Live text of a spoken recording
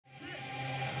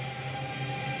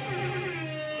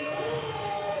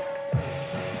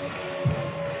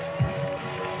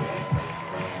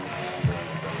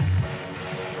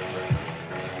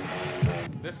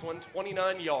one,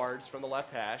 29 yards from the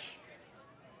left hash.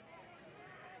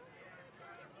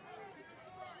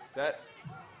 Set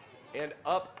and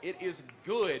up. It is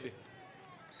good.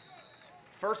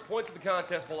 First points of the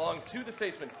contest belong to the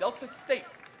Statesmen. Delta State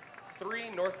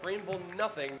 3, North Greenville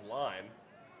nothing. Line.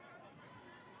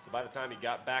 So by the time he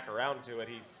got back around to it,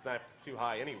 he snapped too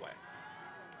high anyway.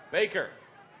 Baker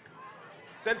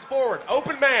sends forward.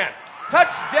 Open man.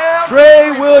 Touchdown.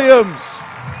 Dre Williams.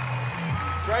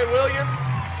 Dre Williams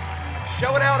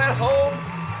showing out at home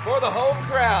for the home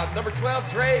crowd. Number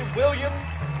 12, Dre Williams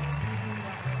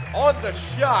on the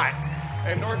shot.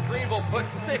 And North Greenville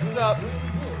puts 6 up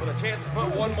with a chance to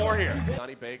put one more here.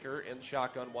 Donnie Baker in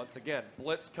shotgun once again.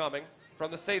 Blitz coming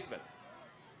from the Statesmen.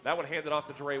 That one handed off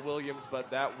to Dre Williams, but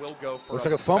that will go for looks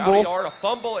like a fumble. A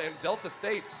fumble, and Delta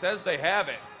State says they have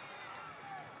it.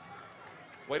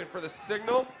 Waiting for the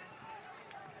signal.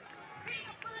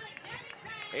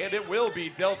 And it will be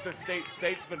Delta State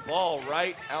Statesman ball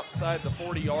right outside the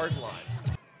 40-yard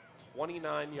line.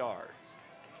 29 yards,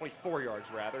 24 yards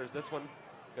rather. Is this one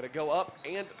going to go up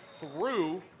and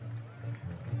through?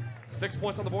 6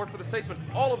 points on the board for the Statesmen,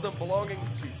 all of them belonging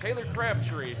to Taylor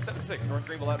Crabtree. 7-6, North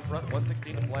Greenville out in front,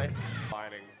 1:16 to play.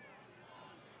 Fighting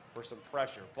for some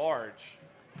pressure. Barge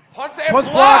punts and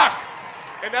blocked.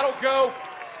 And that'll go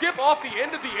skip off the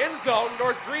end of the end zone.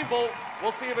 North Greenville,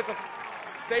 we'll see if it's a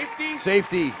safety.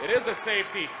 Safety. It is a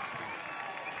safety.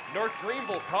 North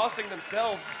Greenville costing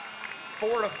themselves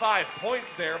 4 to 5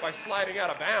 points there by sliding out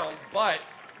of bounds, but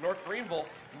North Greenville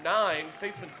 9,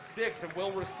 Statesmen 6, and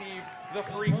will receive the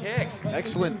free kick.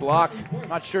 Excellent block.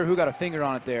 Not sure who got a finger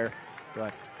on it there,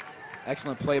 but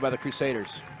excellent play by the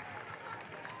Crusaders.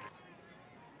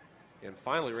 And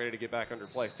finally ready to get back under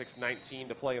play. 6:19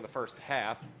 to play in the first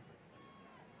half.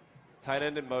 Tight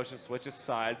end in motion, switches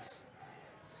sides,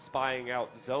 spying out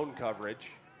zone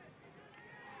coverage.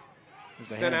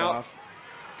 Sent out,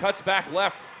 cuts back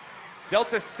left.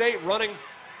 Delta State running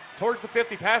towards the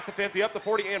 50, past the 50, up the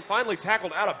 40, and finally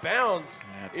tackled out of bounds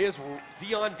is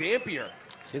Dion Dampier.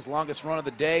 His longest run of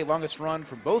the day, longest run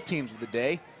from both teams of the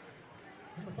day.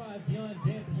 Number 5, Dion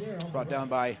Dampier. Brought down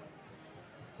by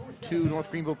 2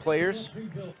 North Greenville players.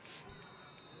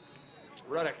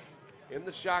 Ruddick in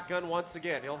the shotgun once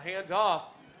again. He'll hand off,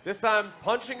 this time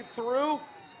punching through,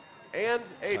 and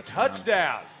a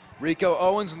touchdown. Rico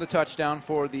Owens in the touchdown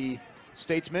for the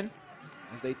Statesmen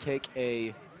as they take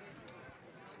a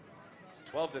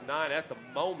 12-9 at the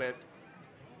moment.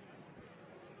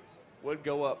 Would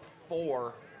go up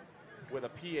 4 with a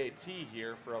PAT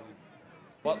here from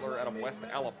Butler out of West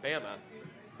Alabama.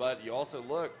 But you also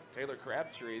look, Taylor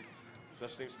Crabtree,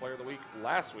 Special Teams Player of the Week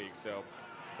last week. So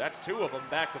that's 2 of them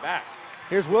back to back.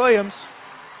 Here's Williams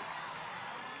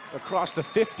across the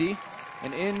 50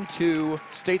 and into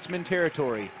Statesman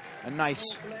territory. A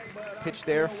nice pitch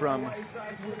there from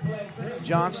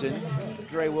Johnson.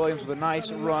 Dre Williams with a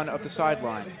nice run up the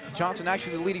sideline. Johnson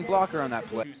actually the leading blocker on that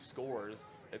play. 2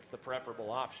 scores, it's the preferable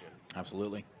option.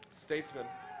 Absolutely. Statesman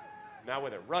now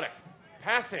with it. Ruddick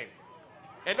passing.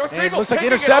 And North Greenville looks like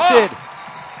picking intercepted. it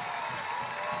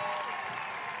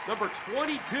Number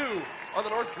 22 on the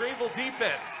North Greenville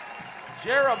defense.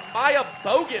 Jeremiah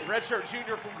Bogan, redshirt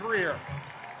junior from Greer.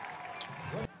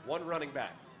 1 running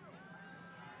back.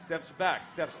 Steps back,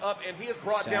 steps up, and he is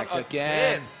brought down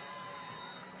again.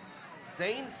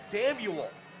 Zane Samuel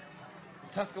from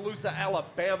Tuscaloosa,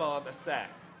 Alabama on the sack.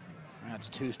 That's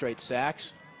 2 straight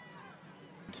sacks.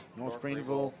 North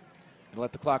Greenville gonna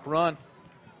let the clock run.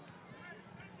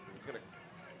 It's going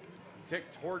to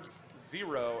tick towards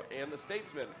 0, and the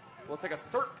Statesmen will take a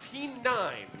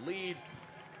 13-9 lead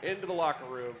into the locker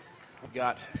rooms. We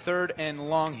got 3rd and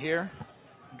long here.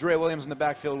 Dre Williams in the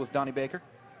backfield with Donnie Baker.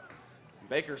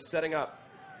 Baker setting up,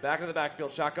 back into the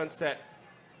backfield, shotgun set,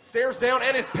 stares down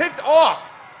and is picked off.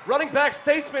 Running back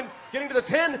Statesman getting to the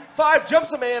 10, 5,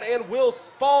 jumps a man and will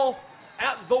fall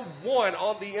at the 1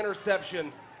 on the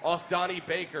interception off Donnie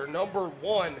Baker. Number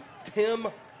 1, Tim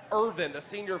Irvin, the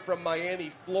senior from Miami,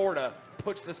 Florida,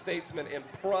 puts the Statesmen in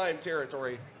prime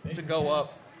territory to go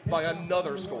up by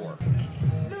another score.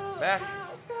 Back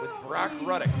with Brock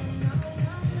Ruddick.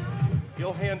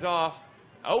 He'll hand off.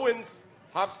 Owens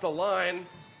hops the line,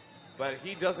 but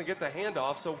he doesn't get the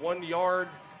handoff, so 1 yard.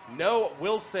 No,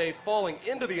 will say falling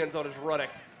into the end zone is Ruddick.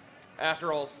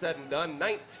 After all said and done,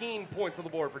 19 points on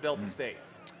the board for Delta State.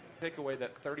 Take away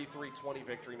that 33-20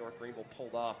 victory North Greenville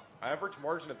pulled off. Average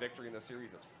margin of victory in the series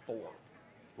is 4.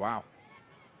 Wow.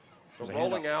 So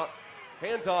rolling out,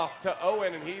 hands off to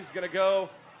Owen, and he's going to go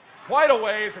quite a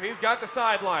ways, and he's got the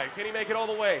sideline. Can he make it all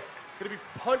the way? Going to be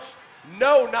punched.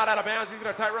 No, not out of bounds. He's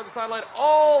going to tight run the sideline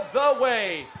all the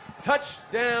way.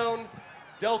 Touchdown,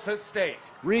 Delta State.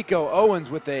 Rico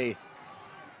Owens with a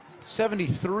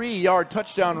 73-yard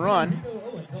touchdown run.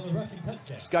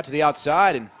 Just got to the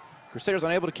outside, and Crusaders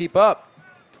unable to keep up.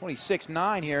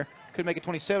 26-9 here. Could make it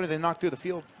 27 if they knock through the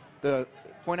field the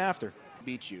point after.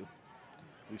 Beat you.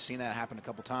 We've seen that happen a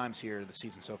couple times here this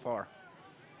season so far.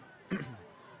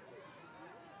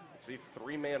 See,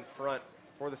 three-man front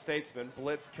for the Statesmen.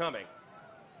 Blitz coming.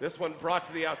 This one brought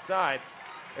to the outside.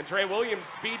 And Dre Williams'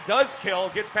 speed does kill.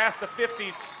 Gets past the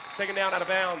 50. Taken down out of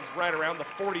bounds right around the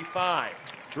 45.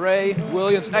 Dre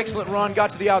Williams, excellent run.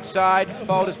 Got to the outside.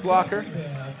 Followed his blocker.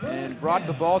 And brought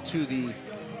the ball to the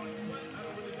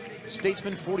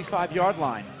Statesman 45-yard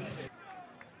line.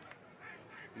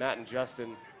 Matt and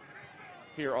Justin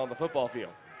here on the football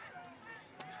field.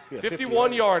 50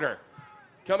 51-yarder.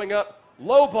 Coming up,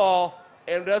 low ball,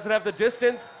 and does it have the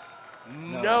distance?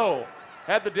 No.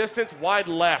 Had the distance wide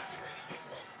left.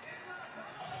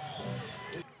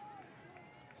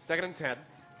 2nd and 10.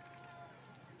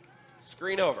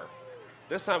 Screen over.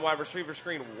 This time wide receiver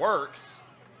screen works.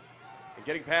 And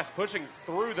getting past, pushing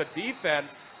through the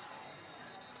defense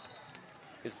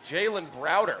is Jalen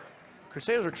Browder.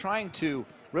 Crusaders are trying to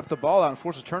rip the ball out and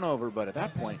force a turnover, but at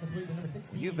that point,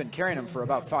 you've been carrying him for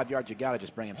about 5 yards. You got to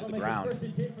just bring him to the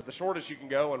ground. The shortest you can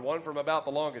go, and one from about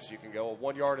the longest you can go, a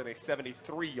 1 yard and a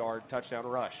 73-yard touchdown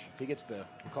rush. If he gets the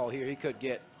call here, he could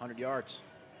get 100 yards.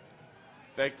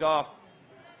 Faked off.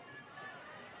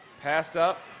 Passed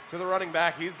up to the running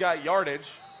back. He's got yardage,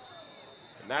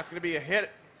 and that's going to be a hit.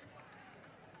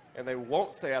 And they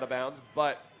won't say out of bounds,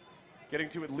 but getting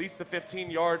to at least the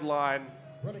 15-yard line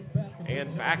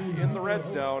and back in the red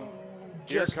zone.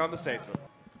 Here come the Statesmen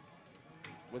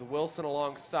with Wilson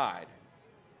alongside.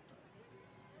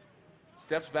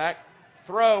 Steps back,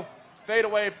 throw, fade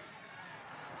away,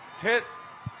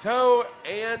 toe,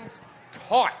 and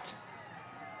caught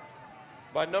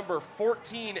by number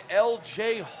 14,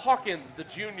 L.J. Hawkins, the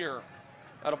junior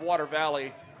out of Water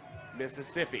Valley,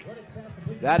 Mississippi.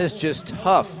 That is just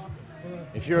tough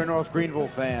if you're a North Greenville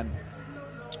fan.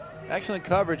 Excellent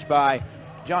coverage by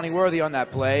Johnny Worthy on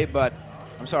that play, but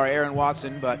I'm sorry, Aaron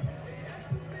Watson, but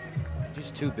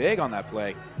just too big on that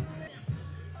play.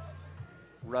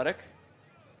 Ruddick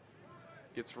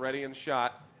gets ready and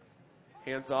shot.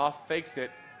 Hands off, fakes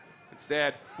it.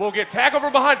 Instead, will get tackled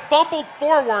from behind, fumbled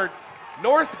forward.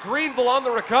 North Greenville on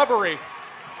the recovery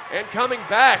and coming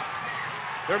back.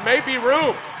 There may be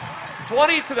room.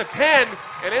 20 to the 10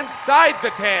 and inside the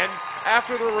 10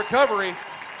 after the recovery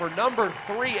for number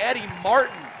 3, Eddie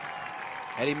Martin.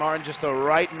 Eddie Martin, just the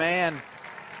right man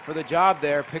for the job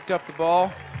there. Picked up the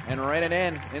ball and ran it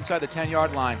in inside the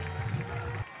 10-yard line.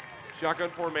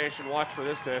 Shotgun formation. Watch for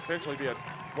this to essentially be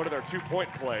one of their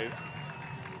 2-point plays.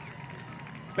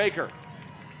 Baker.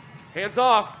 Hands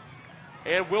off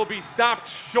and will be stopped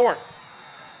short.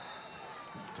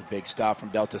 It's a big stop from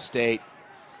Delta State.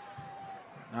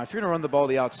 Now, if you're going to run the ball to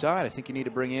the outside, I think you need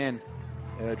to bring in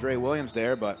Dre Williams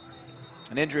there, but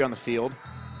an injury on the field.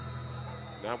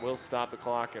 That will stop the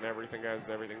clock, and everything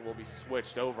will be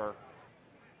switched over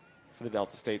for the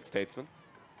Delta State Statesmen.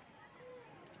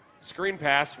 Screen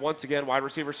pass, once again, wide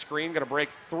receiver screen, going to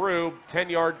break through, 10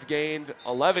 yards gained,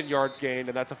 11 yards gained,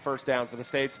 and that's a first down for the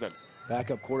Statesmen.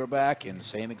 Backup quarterback in the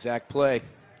same exact play.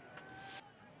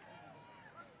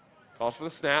 Calls for the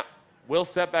snap, will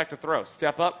set back to throw,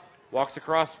 step up, walks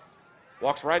across,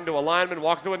 walks right into a lineman,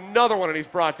 walks into another one, and he's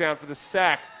brought down for the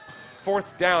sack.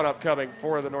 4th down upcoming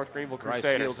for the North Greenville Crusaders.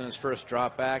 Rice Fields in his first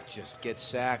drop back just gets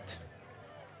sacked.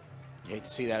 You hate to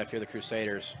see that if you're the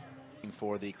Crusaders.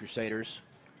 For the Crusaders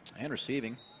and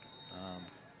receiving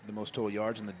the most total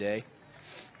yards in the day.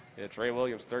 Yeah, Trey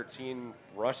Williams, 13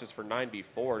 rushes for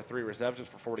 94, 3 receptions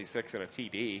for 46 and a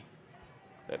TD.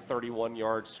 That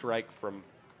 31-yard strike from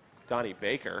Donnie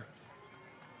Baker.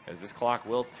 As this clock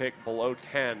will tick below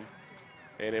 10,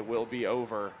 and it will be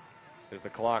over as the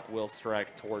clock will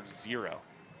strike towards 0.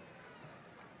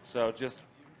 So just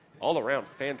all around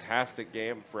fantastic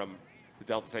game from the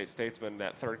Delta State Statesmen,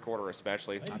 that third quarter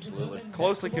especially. Absolutely.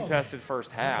 Closely contested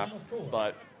first half,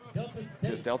 but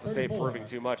just Delta State proving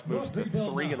too much. Moves to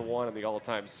 3-1 in the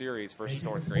all-time series versus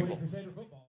North Greenville.